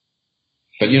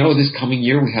 But this coming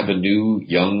year we have a new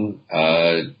young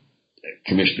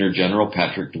Commissioner General,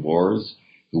 Patrick DeVores,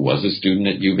 who was a student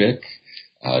at UVic,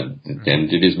 then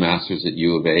did his master's at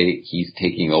U of A. He's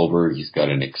taking over. He's got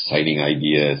an exciting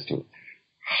idea as to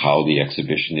how the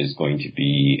exhibition is going to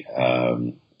be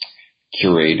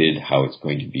curated, how it's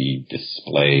going to be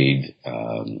displayed,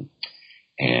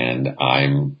 and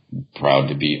I'm proud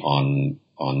to be on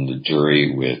the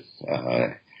jury with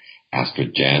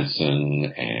Astrid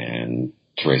Jansen and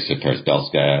Teresa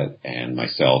Persbelska and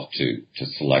myself to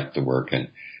select the work, and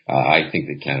I think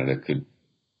that Canada could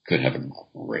have a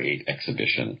great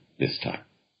exhibition this time.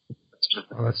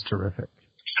 Oh, that's terrific.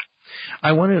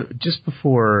 I want to just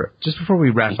before we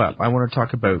wrap up, I want to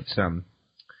talk about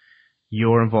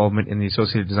your involvement in the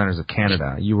Associated Designers of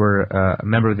Canada. You were a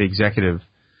member of the executive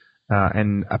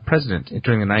and a president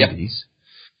during the 90s.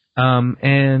 Yep.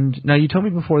 And now you told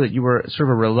me before that you were sort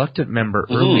of a reluctant member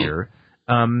earlier.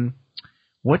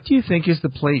 What do you think is the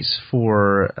place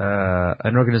for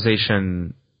an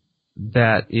organization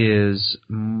that is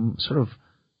sort of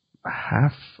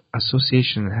half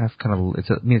association, half kind of?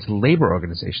 It's a labor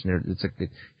organization.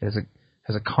 It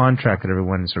has a contract that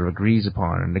everyone sort of agrees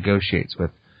upon and negotiates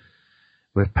with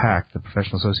PAC, the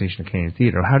Professional Association of Canadian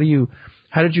Theatre. How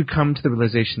did you come to the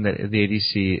realization that the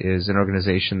ADC is an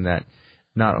organization that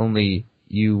not only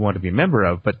you want to be a member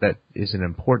of, but that is an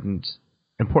important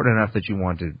enough that you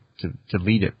want to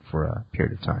lead it for a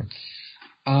period of time?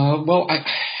 Well,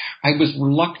 I was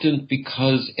reluctant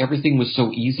because everything was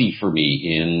so easy for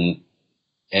me in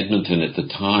Edmonton at the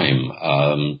time.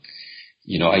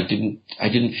 I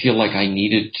didn't feel like I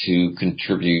needed to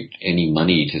contribute any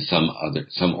money to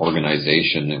some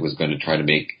organization that was going to try to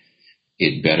make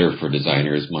it better for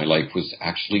designers. My life was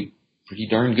actually pretty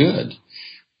darn good.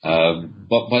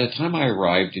 But by the time I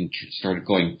arrived and started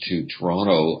going to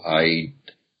Toronto, I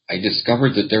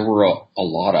discovered that there were a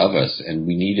lot of us, and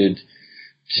we needed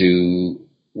to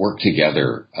work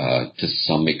together to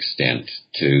some extent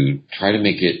to try to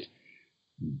make it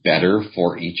better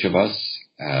for each of us,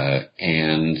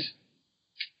 and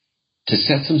to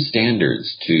set some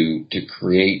standards to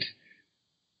create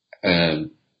at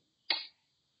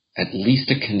least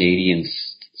a Canadian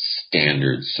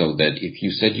standard, so that if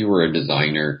you said you were a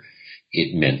designer,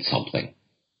 it meant something.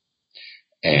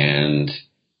 And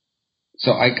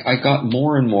so I got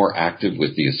more and more active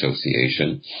with the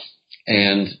association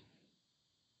and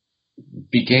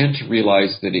began to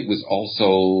realize that it was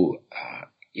also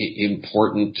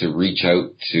important to reach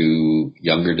out to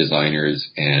younger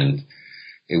designers. And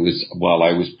it was while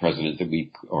I was president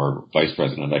or vice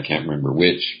president, I can't remember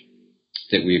which,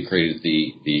 that we created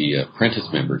the apprentice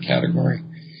member category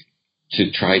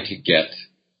to try to get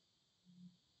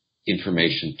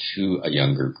information to a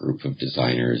younger group of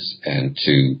designers, and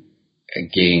to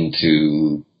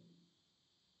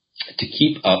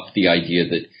keep up the idea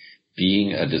that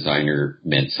being a designer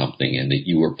meant something and that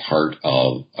you were part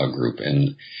of a group.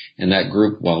 And that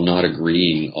group, while not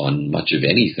agreeing on much of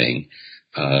anything,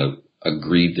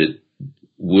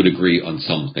 would agree on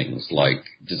some things, like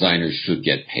designers should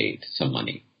get paid some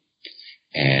money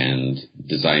and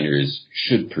designers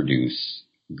should produce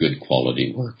good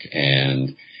quality work.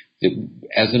 And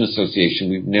as an association,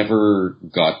 we've never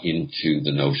got into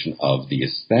the notion of the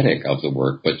aesthetic of the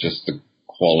work, but just the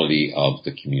quality of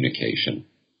the communication.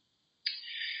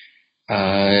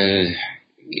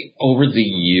 Over the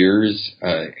years,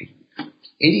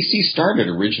 ADC started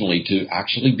originally to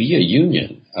actually be a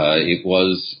union. It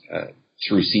was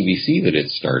through CBC that it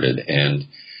started, and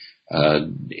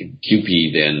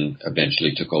QP then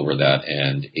eventually took over that,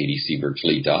 and ADC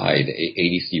virtually died.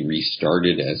 ADC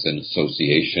restarted as an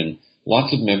association.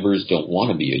 Lots of members don't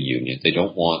want to be a union. They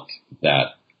don't want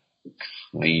that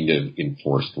kind of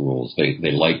enforced rules.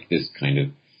 They like this kind of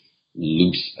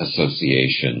loose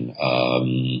association.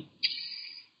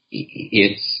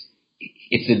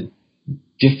 It's a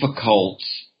difficult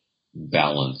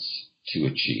balance to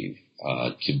achieve,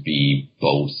 to be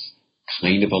both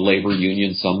kind of a labor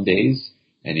union some days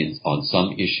and on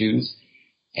some issues,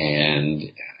 and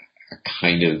a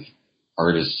kind of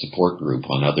artist support group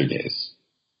on other days.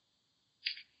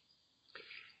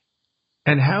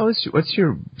 And what's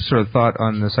your sort of thought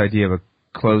on this idea of a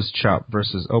closed shop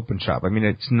versus open shop? I mean,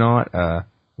 it's not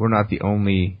we're not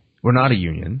a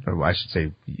union, or I should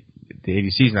say the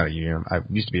ADC is not a union. I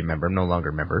used to be a member. I'm no longer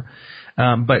a member.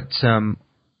 But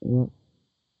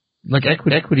like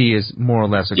equity is more or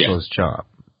less a closed shop.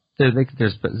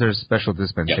 There's special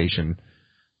dispensation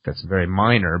that's very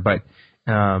minor, but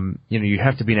you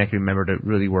have to be an equity member to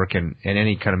really work in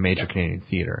any kind of major Canadian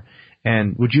theater.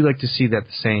 And would you like to see that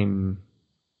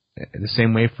the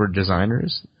same way for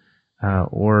designers?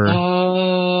 Or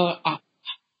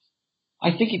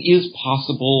I think it is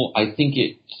possible. I think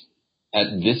it,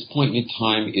 at this point in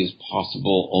time, is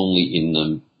possible only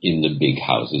in the big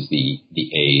houses, the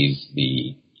A's,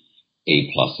 the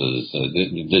A pluses,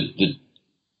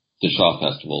 the Shaw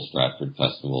Festival, Stratford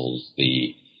Festivals,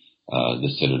 the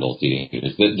Citadel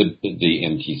Theatres, the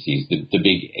MTCs, the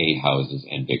big A houses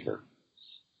and bigger.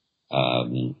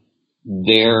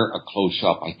 There, a closed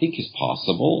shop, I think, is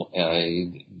possible.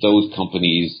 Those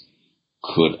companies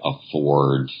could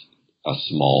afford a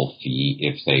small fee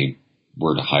if they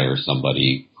were to hire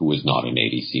somebody who was not an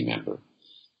ADC member.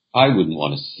 I wouldn't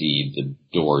want to see the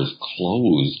doors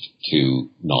closed to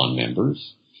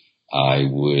non-members. I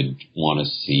would want to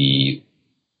see,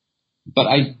 but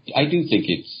I do think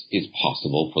it's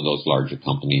possible for those larger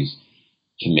companies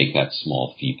to make that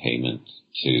small fee payment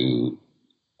to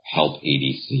help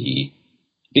ADC,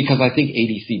 because I think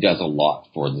ADC does a lot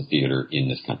for the theater in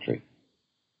this country.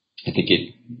 I think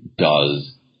it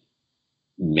does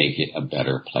make it a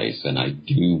better place, and I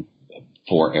do,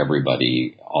 for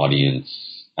everybody, audience,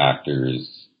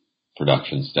 actors,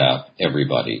 production staff,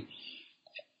 everybody.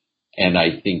 And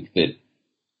I think that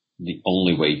the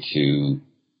only way to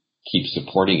keep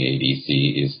supporting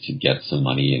ADC is to get some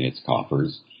money in its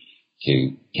coffers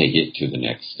to take it to the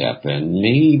next step. And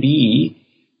maybe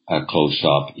a closed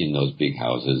shop in those big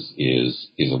houses is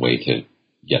a way to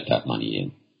get that money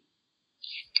in.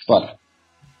 But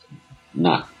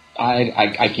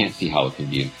I can't see how it can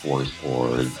be enforced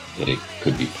or that it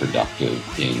could be productive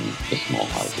in the small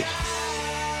houses.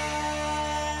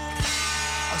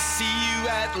 I'll see you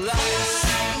at last.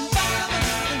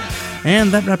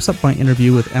 And that wraps up my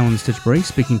interview with Alan Stitchbury,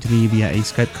 speaking to me via a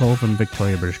Skype call from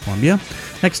Victoria, British Columbia.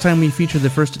 Next time we feature the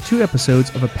first 2 episodes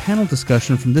of a panel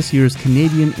discussion from this year's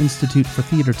Canadian Institute for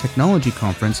Theatre Technology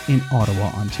Conference in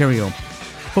Ottawa, Ontario,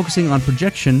 focusing on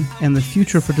projection and the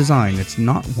future for design. It's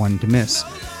not one to miss.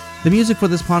 The music for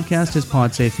this podcast is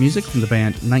PodSafe music from the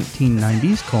band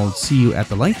 1990s called See You at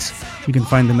the Lights. You can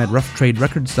find them at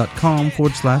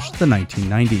roughtraderecords.com/the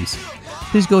 1990s.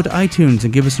 Please go to iTunes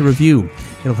and give us a review.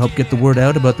 It'll help get the word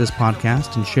out about this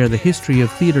podcast and share the history of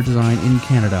theatre design in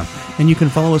Canada. And you can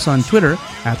follow us on Twitter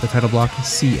at the Title Block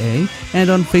CA and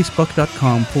on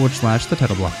Facebook.com/the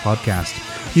Title Block Podcast.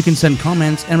 You can send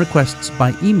comments and requests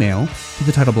by email to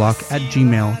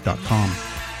thetitleBlock@gmail.com.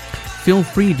 Feel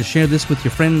free to share this with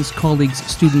your friends, colleagues,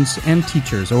 students, and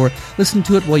teachers, or listen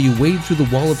to it while you wade through the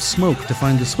wall of smoke to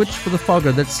find the switch for the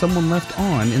fogger that someone left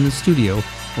on in the studio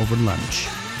over lunch.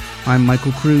 I'm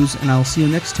Michael Cruz, and I'll see you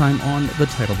next time on The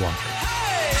Title Block.